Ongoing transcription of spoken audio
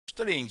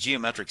studying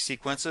geometric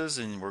sequences,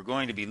 and we're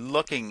going to be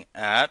looking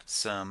at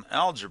some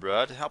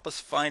algebra to help us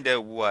find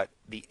out what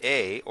the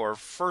a, or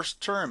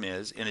first term,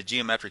 is in a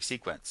geometric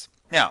sequence.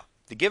 Now,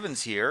 the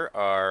givens here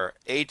are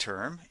a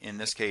term, in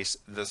this case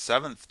the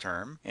seventh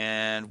term,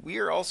 and we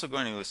are also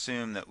going to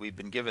assume that we've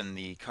been given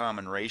the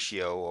common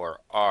ratio, or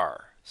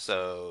r.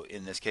 So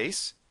in this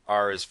case,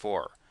 r is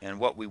 4. And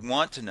what we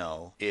want to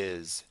know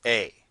is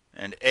a.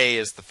 And a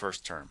is the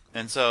first term.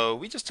 And so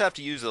we just have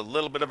to use a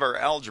little bit of our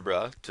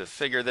algebra to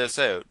figure this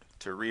out,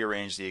 to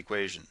rearrange the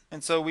equation.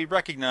 And so we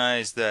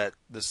recognize that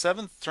the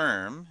seventh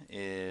term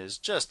is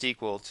just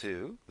equal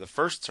to the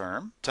first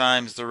term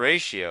times the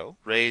ratio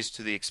raised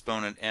to the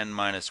exponent n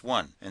minus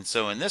 1. And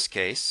so in this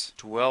case,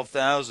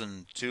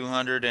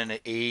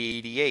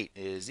 12,288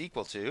 is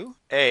equal to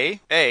a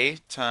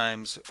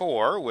times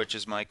 4, which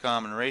is my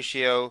common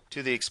ratio,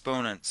 to the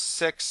exponent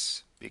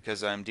 6,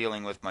 because I'm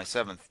dealing with my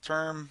seventh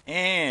term,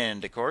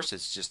 and of course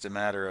it's just a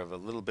matter of a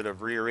little bit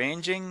of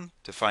rearranging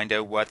to find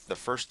out what the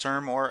first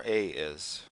term, or a, is.